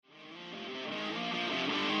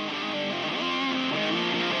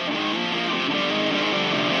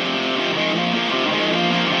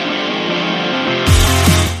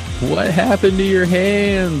What happened to your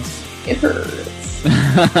hands? It hurts.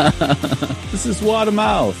 This is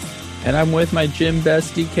Watermouth, and I'm with my gym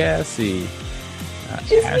bestie, Cassie.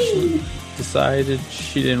 Ashley decided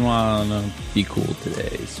she didn't want to be cool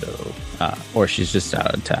today, so or she's just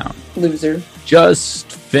out of town. Loser.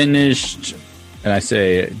 Just finished, and I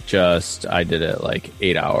say just, I did it like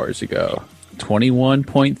 8 hours ago.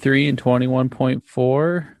 21.3 and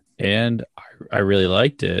 21.4, and I really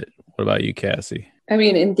liked it. What about you, Cassie? I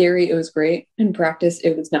mean, in theory, it was great. In practice,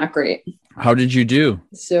 it was not great. How did you do?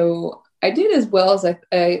 So I did as well as I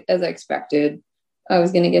expected. I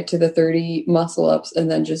was going to get to the 30 muscle ups and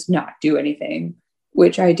then just not do anything,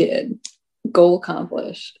 which I did. Goal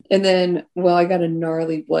accomplished. And then, well, I got a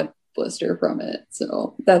gnarly blood blister from it.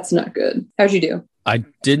 So that's not good. How'd you do? I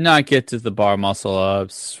did not get to the bar muscle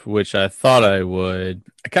ups, which I thought I would.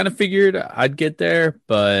 I kind of figured I'd get there,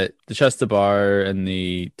 but the chest to bar and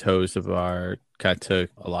the toes to bar kind of took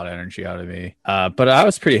a lot of energy out of me. But I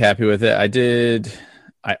was pretty happy with it.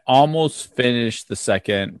 I almost finished the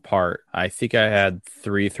second part. I think I had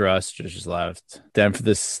 3 thrusters left. Then for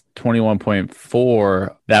this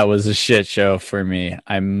 21.4, that was a shit show for me.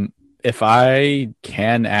 If I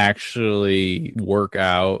can actually work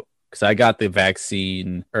out, because I got the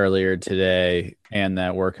vaccine earlier today and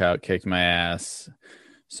that workout kicked my ass.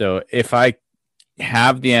 So if I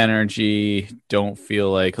have the energy, don't feel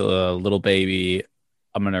like a little baby,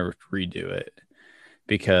 I'm going to redo it,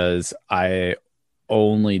 because I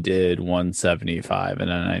only did 175 and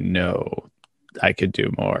then I know I could do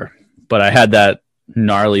more. But I had that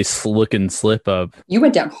gnarly looking slip up. You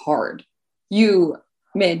went down hard. You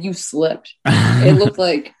slipped.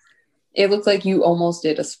 It looked like you almost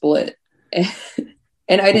did a split.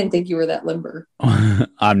 And I didn't think you were that limber.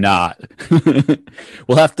 I'm not.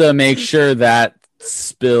 We'll have to make sure that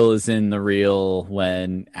spill is in the reel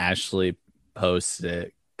when Ashley posts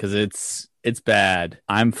it, because it's bad.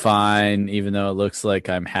 I'm fine, even though it looks like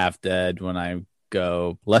I'm half dead when I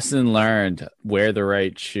go. Lesson learned, wear the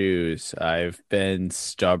right shoes. I've been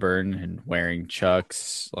stubborn and wearing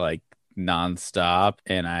Chucks like nonstop,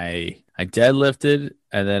 and I deadlifted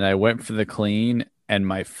and then I went for the clean and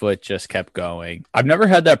my foot just kept going. I've never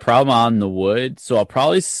had that problem on the wood, so I'll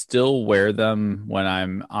probably still wear them when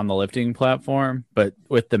I'm on the lifting platform. But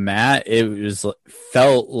with the mat,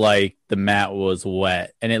 felt like the mat was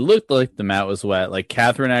wet, and it looked like the mat was wet. Like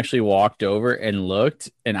Catherine actually walked over and looked,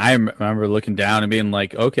 and I remember looking down and being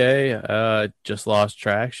like, okay, just lost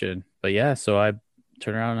traction. But yeah, so I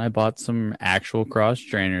turned around and I bought some actual cross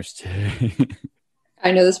trainers today.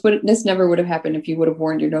 I know this never would have happened if you would have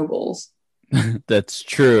worn your Nobles. That's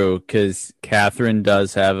true, because Catherine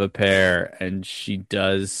does have a pair and she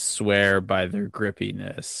does swear by their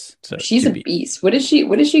grippiness. So she's a beast. What did she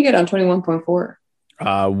get on 21.4?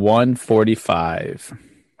 145.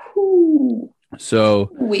 Ooh.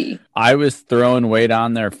 So I was throwing weight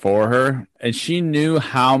on there for her, and she knew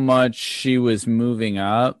how much she was moving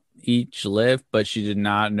up each lift, but she did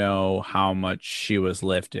not know how much she was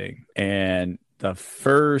lifting. And the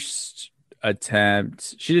first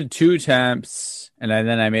attempt, she did 2 attempts, and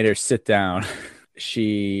then I made her sit down.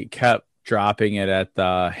 She kept dropping it at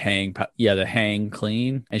the hang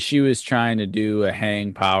clean, and she was trying to do a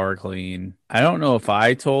hang power clean. I don't know if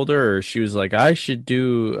I told her or she was like, I should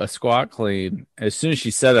do a squat clean. As soon as she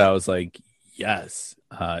said it, I was like, yes.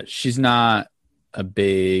 She's not a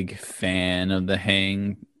big fan of the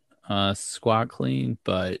hang squat clean,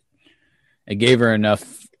 but it gave her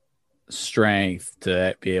enough strength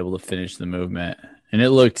to be able to finish the movement, and it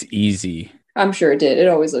looked easy. I'm sure it did. It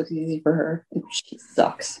always looks easy for her. She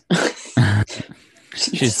sucks.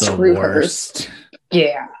 She's the worst.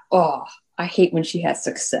 Yeah. Oh, I hate when she has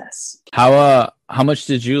success. How much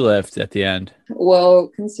did you lift at the end?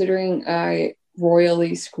 Well, considering I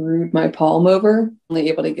royally screwed my palm over, only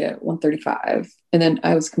able to get 135, and then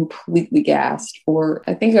I was completely gassed for,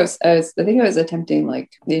 I think I was attempting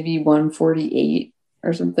like maybe 148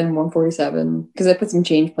 or something, 147, because I put some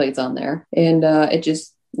change plates on there, and I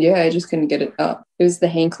just couldn't get it up. It was the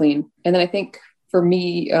hang clean. And then I think for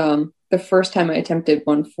me, the first time I attempted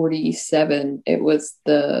 147, it was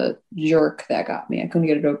the jerk that got me. I couldn't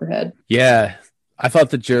get it overhead. Yeah, I thought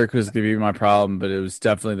the jerk was going to be my problem, but it was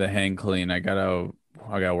definitely the hang clean. I gotta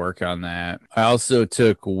work on that. I also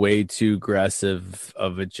took way too aggressive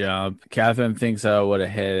of a jump. Catherine thinks I would have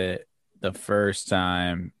hit it the first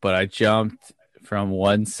time, but I jumped from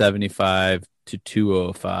 175 to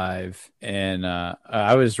 205, and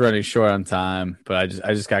I was running short on time, but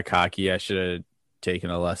I just got cocky. I should have taken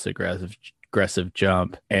a less aggressive aggressive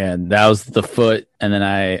jump, and that was the foot. And then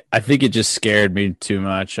I think it just scared me too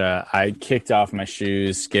much. I kicked off my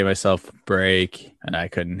shoes, gave myself a break, and I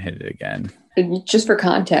couldn't hit it again. And just for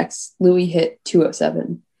context, Louis hit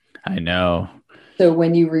 207. I know. So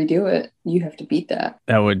when you redo it, you have to beat that.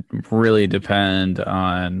 That would really depend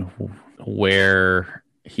on where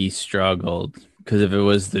he struggled. Because if it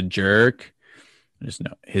was the jerk, just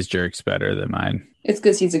know his jerk's better than mine. It's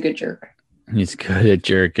because he's a good jerk. He's good at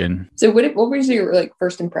jerking. So what was your like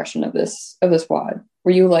first impression of this WOD?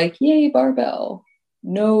 Were you like, yay, barbell?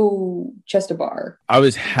 No chest to bar. I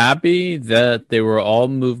was happy that they were all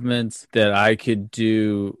movements that I could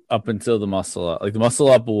do up until the muscle up. Like the muscle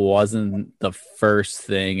up wasn't the first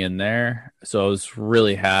thing in there. So I was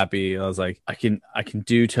really happy. I was like, I can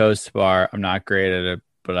do toes to bar. I'm not great at it,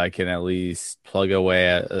 but I can at least plug away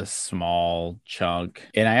at a small chunk.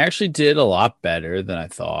 And I actually did a lot better than I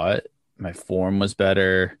thought. My form was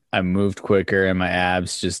better. I moved quicker and my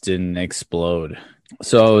abs just didn't explode.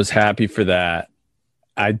 So I was happy for that.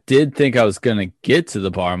 I did think I was going to get to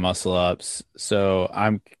the bar muscle ups. So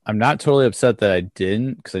I'm not totally upset that I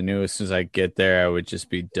didn't, because I knew as soon as I get there, I would just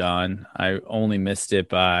be done. I only missed it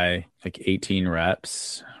by like 18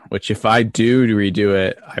 reps, which if I do redo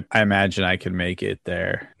it, I imagine I could make it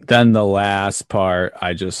there. Then the last part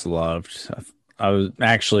I just loved. I was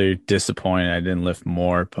actually disappointed I didn't lift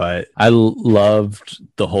more, but I loved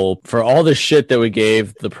the whole, for all the shit that we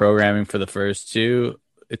gave the programming for the first two,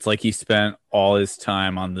 it's like he spent all his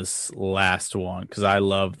time on this last one, because I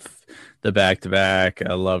love the back-to-back.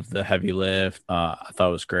 I love the heavy lift. I thought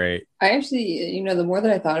it was great. I actually, the more that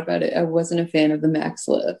I thought about it, I wasn't a fan of the max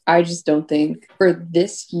lift. I just don't think for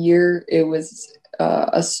this year it was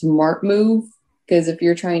a smart move, because if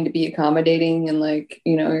you're trying to be accommodating and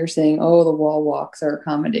you're saying, oh, the wall walks are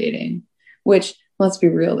accommodating, which let's be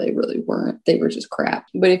real, they really weren't. They were just crap.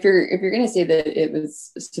 But if you're going to say that it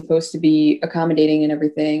was supposed to be accommodating and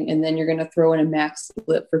everything, and then you're going to throw in a max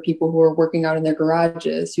lift for people who are working out in their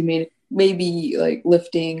garages, who may be like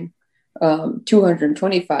lifting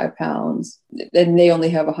 225 pounds, and they only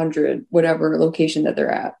have 100, whatever location that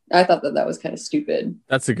they're at. I thought that was kind of stupid.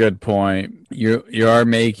 That's a good point. You are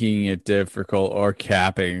making it difficult or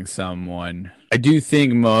capping someone. I do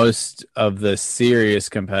think most of the serious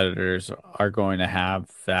competitors are going to have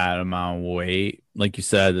that amount of weight. Like you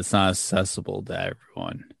said, it's not accessible to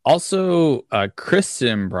everyone. Also,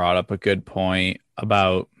 Kristen brought up a good point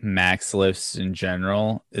about max lifts in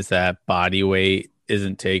general, is that body weight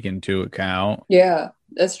isn't taken into account. Yeah,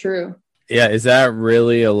 that's true. Yeah, is that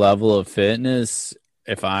really a level of fitness?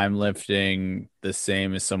 If I'm lifting the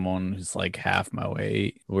same as someone who's like half my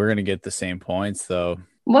weight, we're going to get the same points though.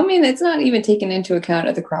 Well, I mean, it's not even taken into account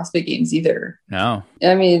at the CrossFit Games either. No.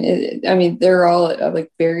 I mean, they're all at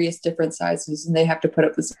like various different sizes, and they have to put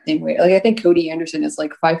up the same weight. Like I think Cody Anderson is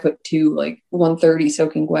like 5'2", like 130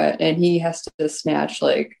 soaking wet, and he has to snatch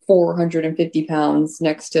like 450 pounds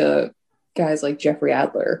next to guys like Jeffrey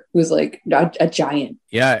Adler, who's like a giant.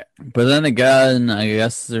 Yeah, but then again, I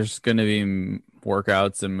guess there's going to be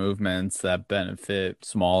workouts and movements that benefit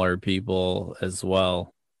smaller people as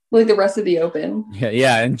well. Like the rest of the open.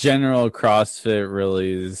 Yeah. In general, CrossFit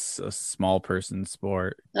really is a small person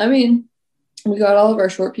sport. I mean, we got all of our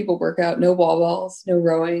short people workout, no wall balls, no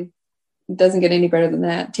rowing. It doesn't get any better than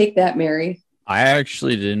that. Take that, Mary. I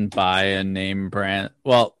actually didn't buy a name brand.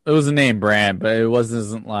 Well, it was a name brand, but it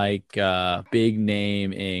wasn't like a big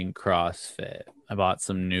name in CrossFit. I bought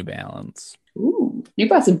some New Balance. Ooh, you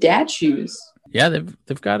bought some dad shoes. Yeah,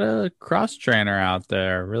 they've got a cross trainer out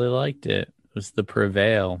there. Really liked it. It was the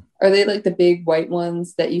Prevail. Are they like the big white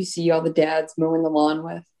ones that you see all the dads mowing the lawn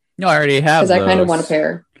with? No, I already have those. Because I kind of want a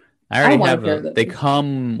pair. I already have those. They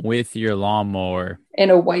come with your lawnmower.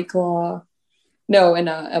 And a White Claw. No, and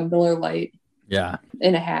a Miller Lite. Yeah.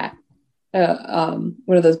 And a hat. One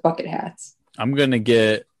of those bucket hats. I'm going to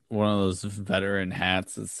get one of those veteran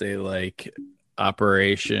hats that say like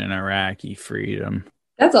Operation Iraqi Freedom.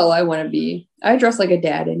 That's all I want to be. I dress like a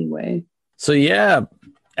dad anyway. So yeah,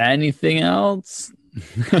 anything else?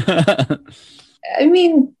 I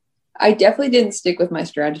mean, I definitely didn't stick with my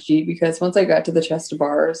strategy, because once I got to the chest to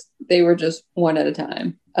bars, they were just one at a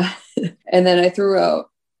time. And then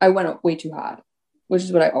I went up way too hot, which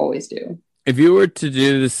is what I always do. If you were to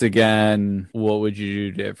do this again, what would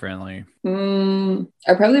you do differently?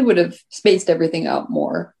 I probably would have spaced everything out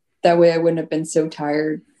more. That way I wouldn't have been so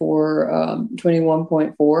tired for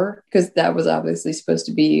 21.4, because that was obviously supposed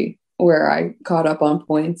to be where I caught up on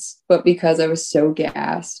points. But because I was so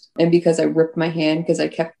gassed, and because I ripped my hand because I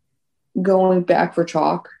kept going back for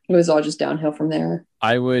chalk, it was all just downhill from there.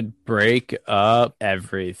 I would break up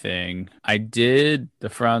everything. I did the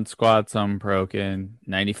front squats unbroken.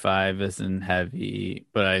 95 isn't heavy,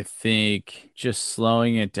 but I think just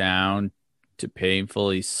slowing it down to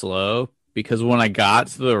painfully slow because when I got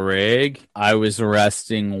to the rig, I was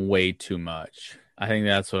resting way too much. I think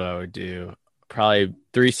that's what I would do. Probably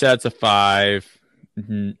 3 sets of 5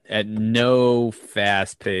 at no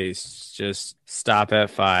fast pace. Just stop at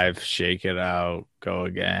 5, shake it out, go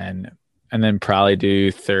again and then probably do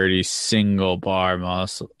 30 single bar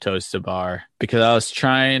muscle toes to bar because I was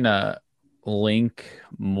trying to link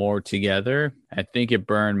more together. I think it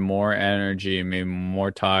burned more energy, made me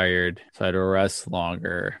more tired. So I had to rest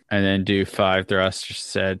longer and then do 5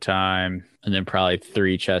 thrusters at a time and then probably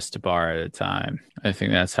 3 chest to bar at a time. I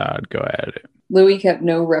think that's how I'd go at it. Louis kept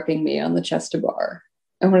no repping me on the chest to bar.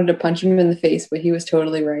 I wanted to punch him in the face, but he was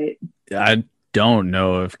totally right. I don't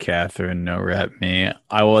know if Catherine no rep me.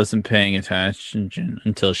 I wasn't paying attention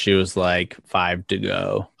until she was like 5 to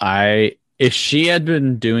go. If she had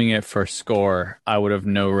been doing it for score, I would have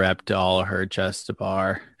no repped all of her chest to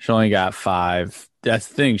bar. She only got 5. That's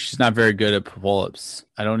the thing. She's not very good at pull-ups.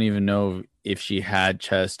 I don't even know if she had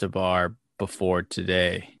chest to bar before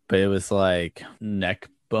today, but it was like neck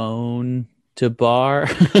bone to bar.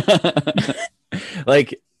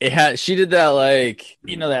 Like she did that like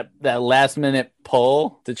that last minute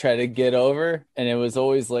pull to try to get over and it was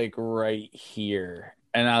always like right here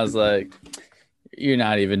and I was like you're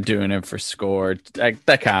not even doing it for score.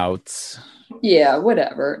 That counts. Yeah,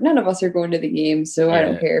 whatever. None of us are going to the game, so I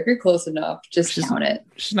don't care. If you're close enough, just count it.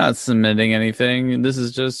 She's not submitting anything. This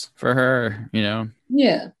is just for her,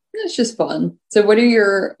 Yeah, it's just fun. So what are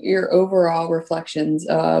your overall reflections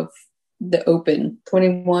of the Open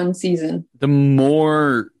 21 season? The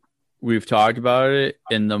more we've talked about it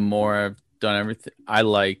and the more I've done everything, I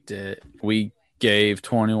liked it. We gave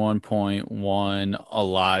 21.1 a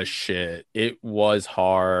lot of shit. It was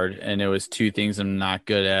hard and it was 2 things I'm not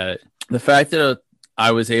good at. The fact that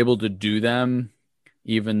I was able to do them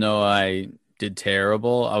even though I did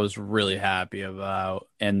terrible, I was really happy about.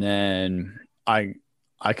 And then I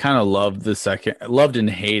kind of loved and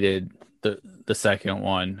hated the second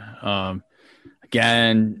one.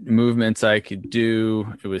 Again, movements I could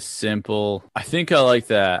do. It was simple. I think I like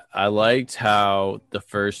that. I liked how the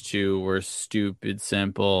first 2 were stupid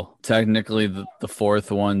simple. Technically, the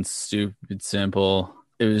fourth one's stupid simple.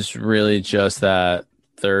 It was really just that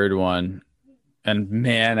third one. And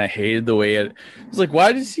man, I hated the way it was like,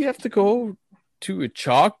 why does he have to go to a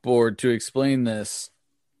chalkboard to explain this?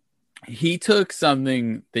 He took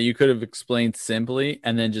something that you could have explained simply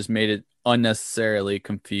and then just made it unnecessarily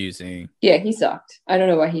confusing. Yeah, he sucked. I don't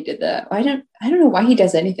know why he did that. I don't know why he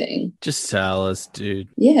does anything. Just tell us, dude.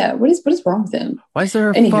 Yeah, what is wrong with him? Why is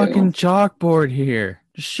there a fucking chalkboard here?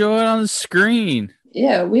 Just show it on the screen.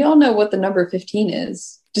 Yeah, we all know what the number 15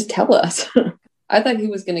 is. Just tell us. I thought he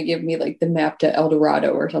was going to give me like the map to El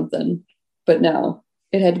Dorado or something, but no,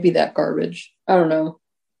 it had to be that garbage. I don't know.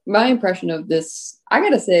 My impression of this, I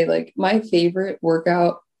gotta say, like my favorite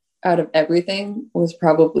workout out of everything was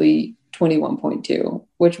probably 21.2,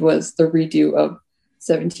 which was the redo of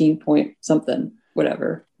 17 point something,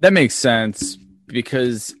 whatever. That makes sense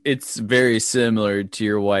because it's very similar to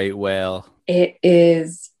your white whale. It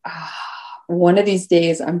is. One of these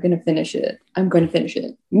days, I'm going to finish it.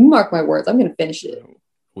 Mark my words. I'm going to finish it.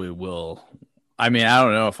 We will. I mean, I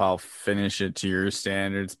don't know if I'll finish it to your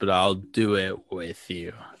standards, but I'll do it with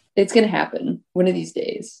you. It's going to happen one of these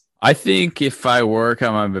days. I think if I work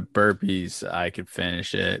on my burpees, I could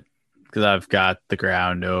finish it because I've got the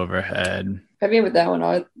ground overhead. I mean, with that one,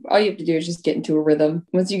 all you have to do is just get into a rhythm.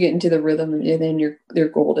 Once you get into the rhythm, then you're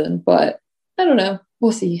golden. But I don't know.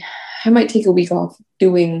 We'll see. I might take a week off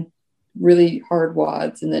doing really hard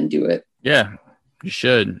WODs and then do it. Yeah, you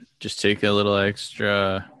should. Just take a little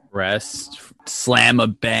extra rest. Slam a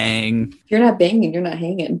bang. If you're not banging, you're not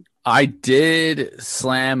hanging. I did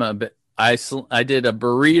slam I did a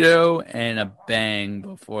burrito and a bang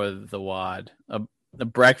before the WOD. A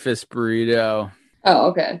breakfast burrito. Oh,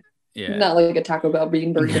 okay. Yeah. Not like a Taco Bell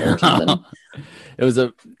bean burrito or something. It was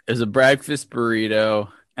a breakfast burrito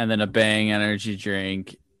and then a Bang energy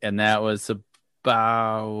drink, and that was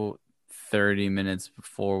about 30 minutes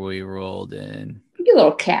before we rolled in. You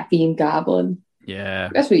little caffeine goblin. Yeah.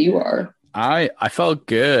 That's what you are. I felt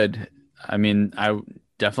good. I mean, I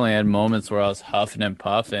definitely had moments where I was huffing and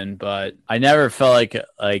puffing, but I never felt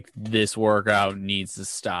like this workout needs to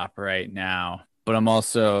stop right now. But I'm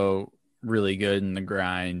also really good in the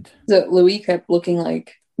grind. So Louis kept looking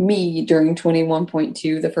like me during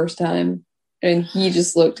 21.2 the first time, and he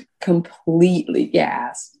just looked completely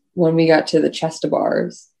gassed. when we got to the chest of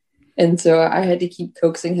bars. And so I had to keep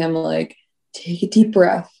coaxing him, like, take a deep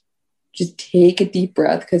breath, just take a deep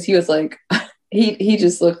breath. Cause he was like, he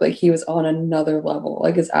just looked like he was on another level.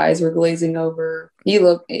 Like his eyes were glazing over. He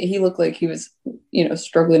looked like he was,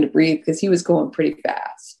 struggling to breathe because he was going pretty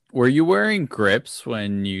fast. Were you wearing grips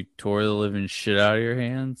when you tore the living shit out of your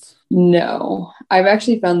hands? No, I've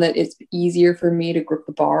actually found that it's easier for me to grip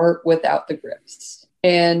the bar without the grips.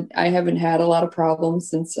 And I haven't had a lot of problems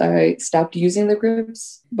since I stopped using the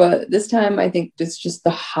grips. But this time, I think it's just the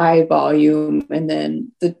high volume and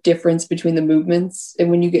then the difference between the movements. And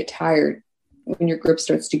when you get tired, when your grip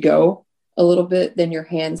starts to go a little bit, then your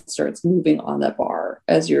hand starts moving on that bar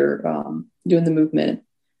as you're doing the movement.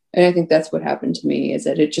 And I think that's what happened to me, is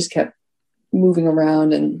that it just kept moving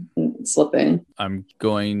around and slipping. I'm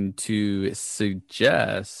going to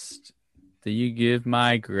suggest that you give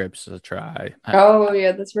my grips a try. Oh,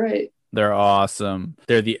 yeah, that's right. They're awesome.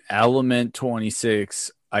 They're the Element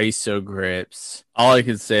 26 ISO grips. All I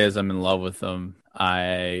can say is I'm in love with them.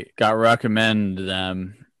 I got recommended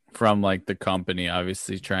them from like the company,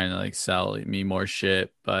 obviously trying to like sell me more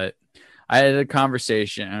shit. But I had a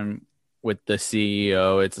conversation with the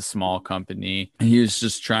CEO. It's a small company. He was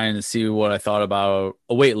just trying to see what I thought about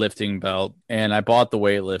a weightlifting belt. And I bought the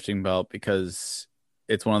weightlifting belt because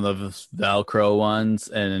it's one of the Velcro ones,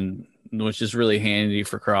 and which is really handy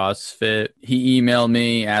for CrossFit. He emailed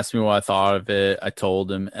me, asked me what I thought of it. I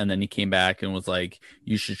told him, and then he came back and was like,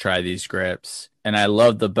 you should try these grips. And I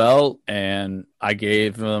loved the belt, and I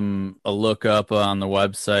gave them a look up on the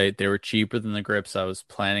website. They were cheaper than the grips I was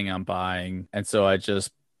planning on buying. And so I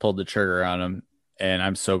just pulled the trigger on them, and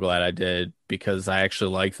I'm so glad I did, because I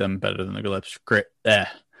actually like them better than the grips.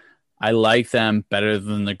 I like them better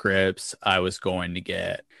than the grips I was going to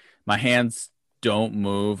get. My hands don't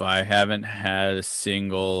move. I haven't had a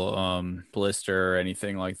single blister or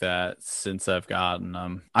anything like that since I've gotten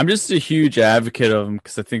them. I'm just a huge advocate of them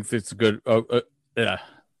because I think it's a good.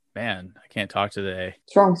 Man, I can't talk today.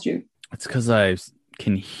 What's wrong with you? It's because I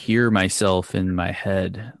can hear myself in my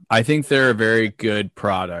head. I think they're a very good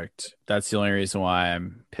product. That's the only reason why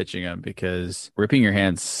I'm pitching them, because ripping your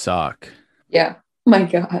hands suck. Yeah. My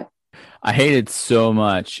God. I hate it so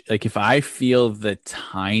much. Like if I feel the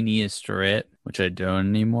tiniest rip, which I don't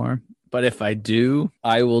anymore, but if I do,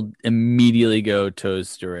 I will immediately go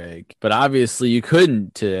toes to rig. But obviously you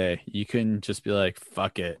couldn't today. You couldn't just be like,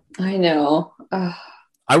 fuck it. I know.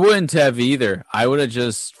 I wouldn't have either. I would have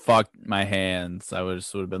just fucked my hands. I would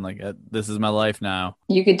have been like, this is my life now.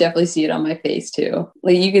 You could definitely see it on my face too.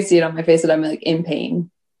 Like you could see it on my face that I'm like in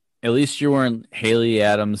pain. At least you weren't Haley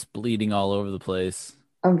Adams bleeding all over the place.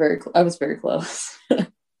 I was very close.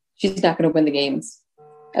 She's not going to win the games.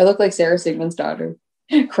 I look like Sarah Sigmund's daughter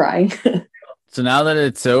crying. So now that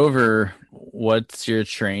it's over, what's your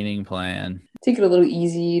training plan? Take it a little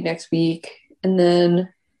easy next week. And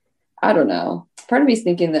then, I don't know. Part of me is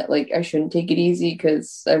thinking that like I shouldn't take it easy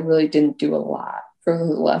because I really didn't do a lot for the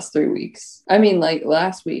last 3 weeks. I mean, like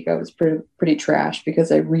last week I was pretty trash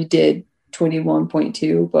because I redid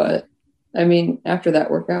 21.2. But I mean, after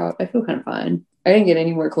that workout, I feel kind of fine. I didn't get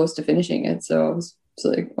anywhere close to finishing it. So I was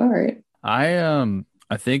like, all right.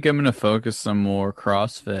 I think I'm gonna focus on more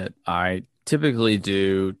CrossFit. I typically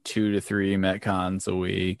do 2 to 3 Metcons a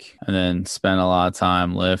week and then spend a lot of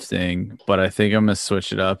time lifting. But I think I'm gonna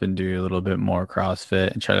switch it up and do a little bit more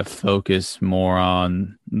CrossFit and try to focus more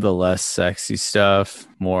on the less sexy stuff,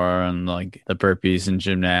 more on like the burpees and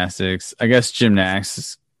gymnastics. I guess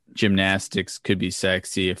gymnastics could be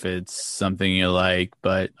sexy if it's something you like,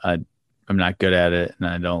 but I'm not good at it and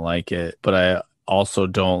I don't like it. But I also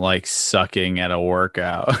don't like sucking at a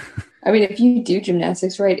workout. I mean, if you do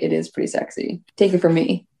gymnastics right, it is pretty sexy. Take it from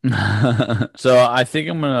me. So I think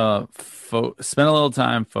I'm going to spend a little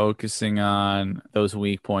time focusing on those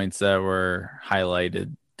weak points that were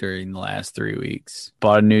highlighted during the last 3 weeks.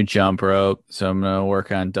 Bought a new jump rope, so I'm going to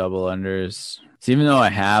work on double unders. So even though I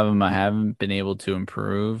have them, I haven't been able to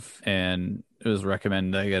improve, and it was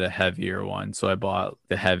recommended I get a heavier one. So I bought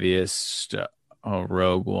the heaviest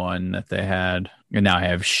Rogue one that they had, and now I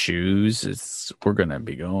have shoes. We're gonna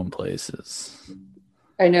be going places.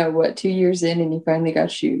 I know, what, 2 years in and you finally got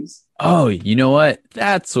shoes. Oh, you know what?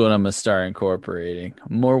 That's what I'm gonna start incorporating.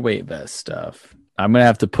 More weight vest stuff. I'm gonna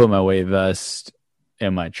have to put my weight vest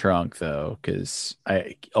in my trunk though, because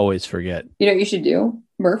I always forget. You know what you should do?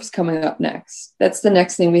 Murph's coming up next. That's the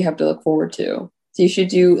next thing we have to look forward to. So you should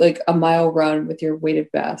do like a mile run with your weighted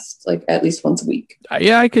vest, like at least once a week.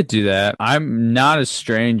 Yeah, I could do that. I'm not a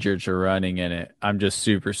stranger to running in it. I'm just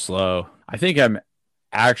super slow. I think I'm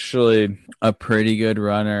actually a pretty good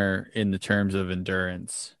runner in the terms of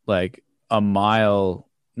endurance. Like a mile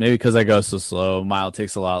Maybe because I go so slow, mile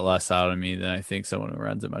takes a lot less out of me than I think someone who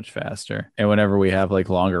runs it much faster. And whenever we have like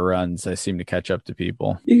longer runs, I seem to catch up to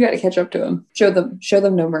people. You got to catch up to them. Show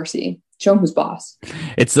them no mercy. Show them who's boss.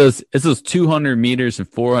 It's those 200 meters and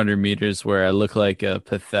 400 meters where I look like a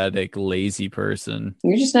pathetic, lazy person.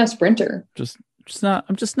 You're just not a sprinter.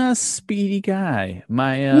 I'm just not a speedy guy.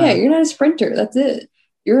 Yeah, you're not a sprinter. That's it.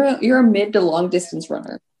 You're a mid to long distance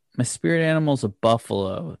runner. My spirit animal's a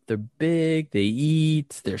buffalo. They're big, they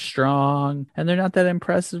eat, they're strong, and they're not that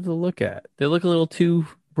impressive to look at. They look a little too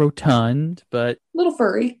rotund, but... a little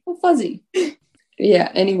furry, a little fuzzy.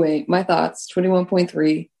 Yeah, anyway, my thoughts.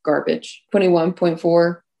 21.3, garbage.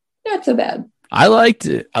 21.4, not so bad. I liked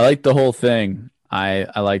it. I liked the whole thing. I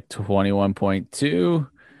liked 21.2.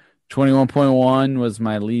 21.1 was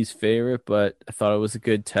my least favorite, but I thought it was a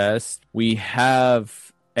good test. We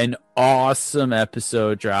have an awesome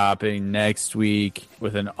episode dropping next week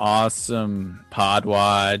with an awesome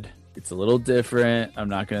podwad. It's a little different. I'm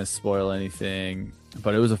not going to spoil anything,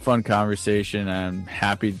 but it was a fun conversation. I'm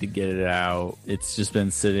happy to get it out. It's just been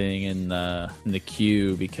sitting in the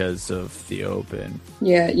queue because of the Open.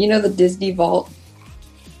 Yeah, you know the Disney Vault?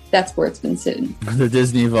 That's where it's been sitting. The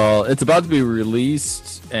Disney Vault. It's about to be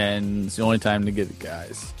released, and it's the only time to get it,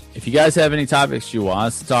 guys. If you guys have any topics you want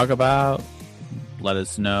us to talk about, let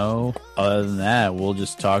us know. Other than that, we'll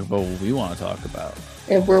just talk about what we want to talk about.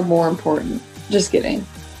 If we're more important. Just kidding.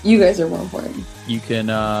 You guys are more important. You can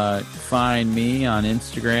find me on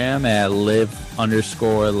Instagram at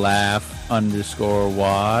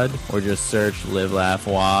live_laugh_wad, or just search Live Laugh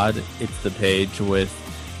Wad. It's the page with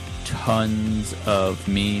tons of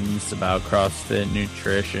memes about CrossFit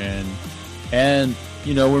nutrition. And,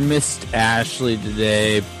 we missed Ashley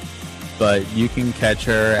today, but you can catch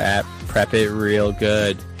her at Prep It Real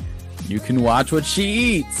Good. You can watch what she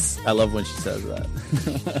eats. I love when she says that.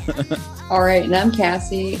 All right, and I'm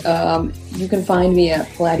Cassie. You can find me at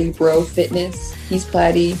Platty Bro Fitness. He's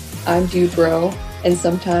Platty, I'm Dude Bro, and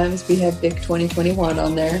sometimes we have Vic 2021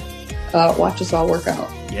 on there. Watch us all work out.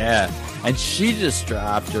 Yeah, and she just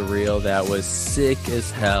dropped a reel that was sick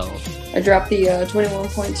as hell. I dropped the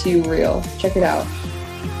 21.2 reel. Check it out.